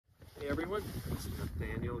everyone, it's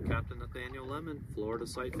Nathaniel, Captain Nathaniel Lemmon,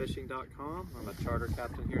 FloridaSightFishing.com. I'm a charter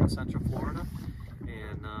captain here in Central Florida,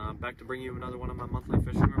 and I'm back to bring you another one of my monthly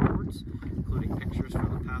fishing reports, including pictures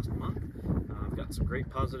from the past month. I've got some great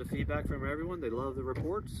positive feedback from everyone. They love the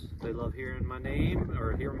reports. They love hearing my name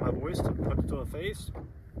or hearing my voice to put it to a face.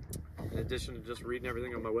 In addition to just reading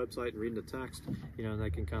everything on my website and reading the text, you know, they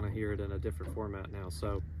can kind of hear it in a different format now.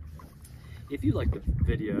 So if you like the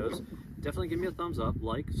videos, definitely give me a thumbs up,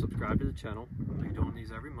 like, subscribe to the channel. I'll be doing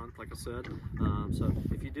these every month, like I said. So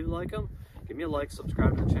if you do like them, give me a like,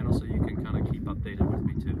 subscribe to the channel so you can kind of keep updated with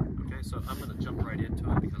me too. Okay, so I'm going to jump right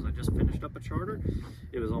into it because I just finished up a charter.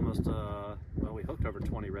 It was almost, well, we hooked over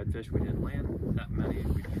 20 redfish. We didn't land that many.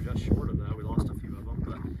 We were just short of that. We lost a few of them,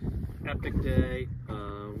 but epic day.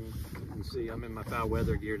 You can see I'm in my foul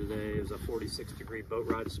weather gear today. It was a 46-degree boat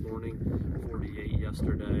ride this morning, 48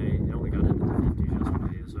 yesterday. I only got into the 50s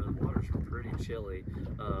yesterday, so the waters were pretty chilly.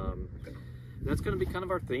 That's going to be kind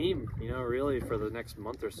of our theme, you know, really for the next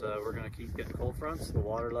month or so. We're going to keep getting cold fronts. The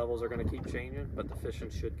water levels are going to keep changing, but the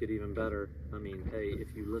fishing should get even better. I mean, hey,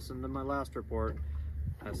 if you listen to my last report,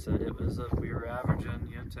 I said it was we were averaging,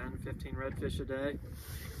 you know, 10, 15 redfish a day.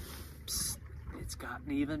 Psst, it's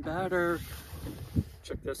gotten even better.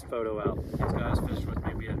 Check this photo out. These guys fished with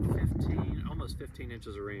me. We had almost 15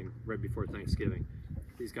 inches of rain right before Thanksgiving.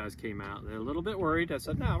 These guys came out. They're a little bit worried. I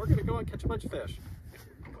said, no, we're going to go and catch a bunch of fish.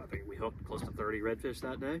 I think we hooked close to 30 redfish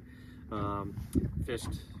that day.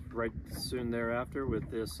 Fished right soon thereafter with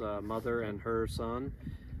this mother and her son.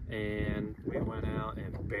 And we went out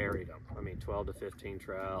and buried them. I mean, 12 to 15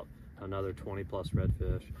 trout, another 20 plus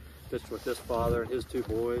redfish. Fished with this father and his two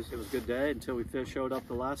boys. It was a good day until showed up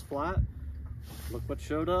the last flat. Look what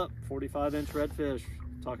showed up, 45-inch redfish.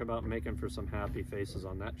 Talk about making for some happy faces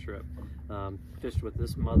on that trip. Fished with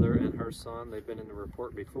this mother and her son. They've been in the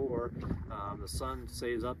report before. The son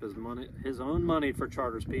saves up his own money for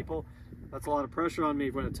charters, people. That's a lot of pressure on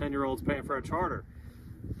me when a 10-year-old's paying for a charter.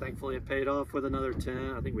 Thankfully, it paid off with another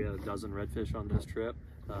 10. I think we had a dozen redfish on this trip.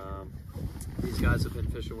 These guys have been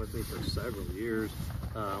fishing with me for several years.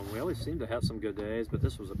 We always seem to have some good days, but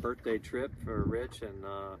this was a birthday trip for Rich, and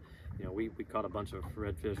you know, we caught a bunch of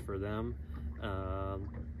redfish for them.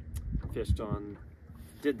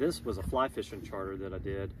 This was a fly fishing charter that I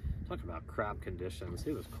did. Talk about crap conditions.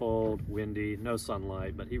 It was cold, windy, no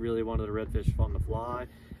sunlight, but he really wanted a redfish on the fly,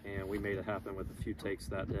 and we made it happen with a few takes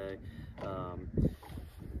that day.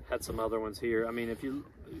 Had some other ones here. I mean, if you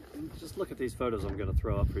just look at these photos I'm going to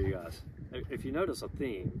throw up for you guys. If you notice a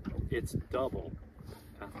theme, it's double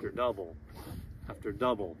after double after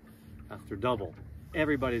double after double.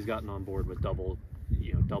 Everybody's gotten on board with doubles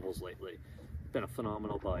lately. It's been a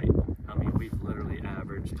phenomenal bite. I mean, we've literally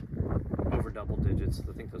averaged over double digits.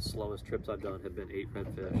 I think the slowest trips I've done have been 8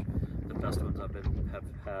 redfish. The best ones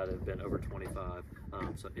have been over 25.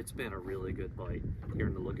 So it's been a really good bite here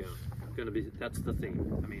in the lagoon. That's the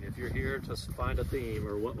theme. I mean, if you're here to find a theme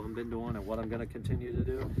or what I've been doing and what I'm going to continue to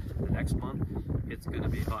do the next month, it's going to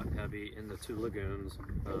be hot and heavy in the 2 lagoons,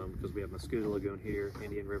 because we have Mosquito Lagoon here,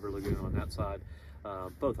 Indian River Lagoon on that side.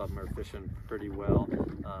 Both of them are fishing pretty well.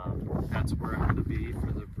 That's where I'm going to be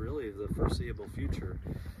for really the foreseeable future.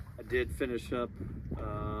 I did finish up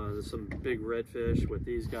some big redfish with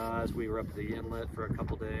these guys. We were up at the inlet for a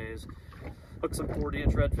couple days. Hooked some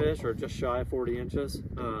 40-inch redfish, or just shy of 40 inches.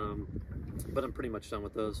 But I'm pretty much done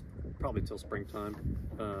with those, probably till springtime.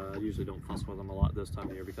 I usually don't fuss with them a lot this time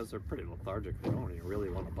of year because they're pretty lethargic. They don't even really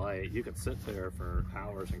want to bite. You could sit there for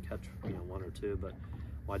hours and catch, you know, 1 or 2, but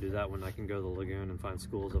why do that when I can go to the lagoon and find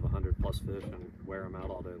schools of 100+ fish and wear them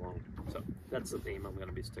out all day long? So that's the theme I'm going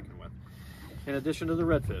to be sticking with. In addition to the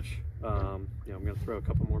redfish, you know, I'm going to throw a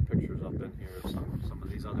couple more pictures up in here of some of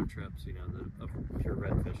these other trips, you know, of pure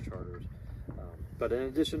redfish charters. But in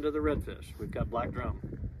addition to the redfish, we've got black drum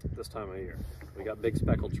this time of year. We got big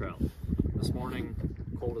speckled trout. This morning,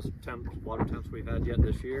 coldest water temps we've had yet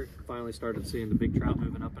this year. Finally started seeing the big trout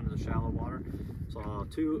moving up into the shallow water. Saw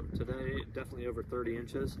 2 today, definitely over 30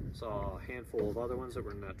 inches. Saw a handful of other ones that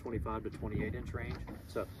were in that 25 to 28 inch range.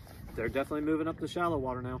 So they're definitely moving up the shallow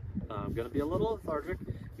water now. Going to be a little lethargic.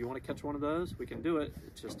 If you want to catch one of those, we can do it.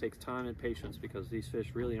 It just takes time and patience because these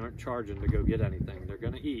fish really aren't charging to go get anything. They're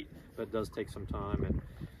going to eat, but it does take some time, and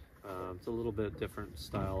it's a little bit different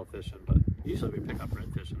style of fishing, but usually we pick up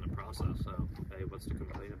redfish in the process, so hey, what's to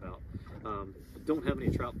complain about? Don't have any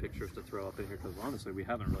trout pictures to throw up in here because honestly we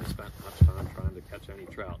haven't really spent much time trying to catch any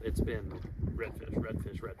trout. It's been redfish,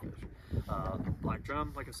 redfish, redfish. Black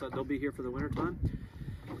drum, like I said, they'll be here for the winter time.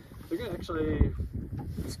 They're gonna actually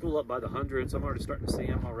school up by the hundreds. I'm already starting to see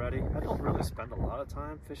them already. I don't really spend a lot of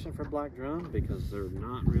time fishing for black drum because they're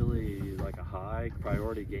not really like a high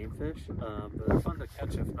priority game fish, but they're fun to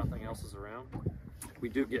catch if nothing else is around. We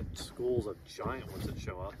do get schools of giant ones that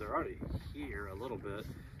show up. They're already here a little bit.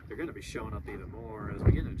 They're going to be showing up even more as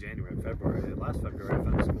we get into January and February. Last February, I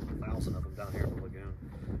found a school of 1,000 of them down here in the lagoon.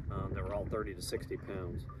 They were all 30 to 60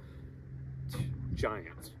 pounds.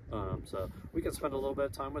 Giants. So we can spend a little bit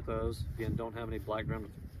of time with those. Again, don't have any black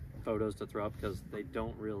drum photos to throw up because they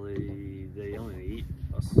only eat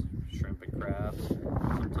us shrimp and crabs,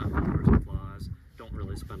 sometimes lures and flies. Don't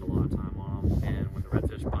really spend a lot of time on them. And when the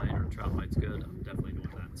redfish bite or trout bite's good, I'm definitely doing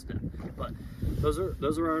that instead. But those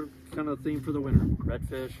are our kind of theme for the winter: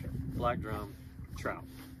 redfish, black drum, trout.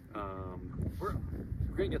 We're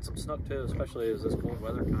gonna get some snook too, especially as this cold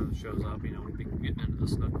weather kind of shows up. You know, we've been getting into the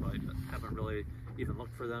snook bite, but haven't really even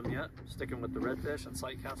looked for them yet. Sticking with the redfish and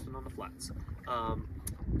sight casting on the flats.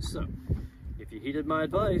 So if you heeded my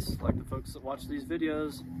advice, like the folks that watch these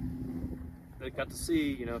videos, they got to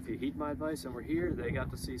see, you know, if you heed my advice and we're here, they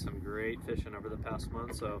got to see some great fishing over the past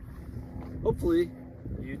month. So hopefully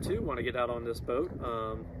you too want to get out on this boat.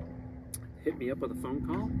 Hit me up with a phone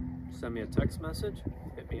call, send me a text message,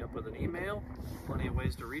 hit me up with an email. Plenty of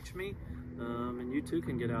ways to reach me. And you too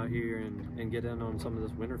can get out here and get in on some of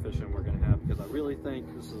this winter fishing we're going to have, because I really think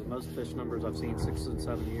this is the most fish numbers I've seen 6 and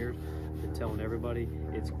 7 years. I've been telling everybody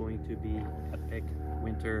it's going to be epic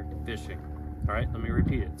winter fishing. All right, let me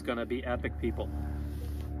repeat it. It's going to be epic, people.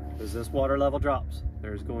 As this water level drops,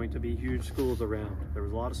 there's going to be huge schools around. There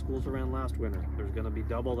was a lot of schools around last winter. There's going to be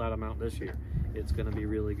double that amount this year. It's going to be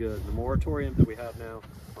really good. The moratorium that we have now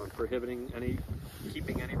on prohibiting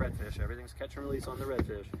keeping any redfish, everything's catch and release on the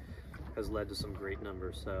redfish, has led to some great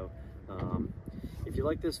numbers. So if you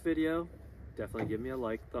like this video, definitely give me a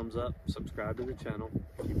like, thumbs up, subscribe to the channel.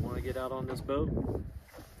 If you want to get out on this boat,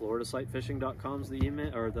 floridasightfishing.com is the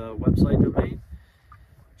email or the website domain.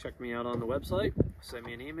 Check me out on the website, send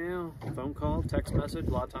me an email, phone call, text message. A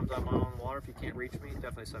lot of times I'm out on the water. If you can't reach me,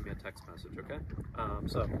 definitely send me a text message, okay?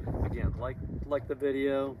 So again, like the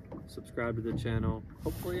video, subscribe to the channel.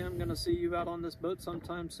 Hopefully I'm gonna see you out on this boat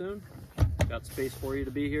sometime soon. Got space for you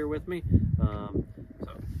to be here with me.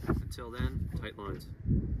 So until then, tight lines.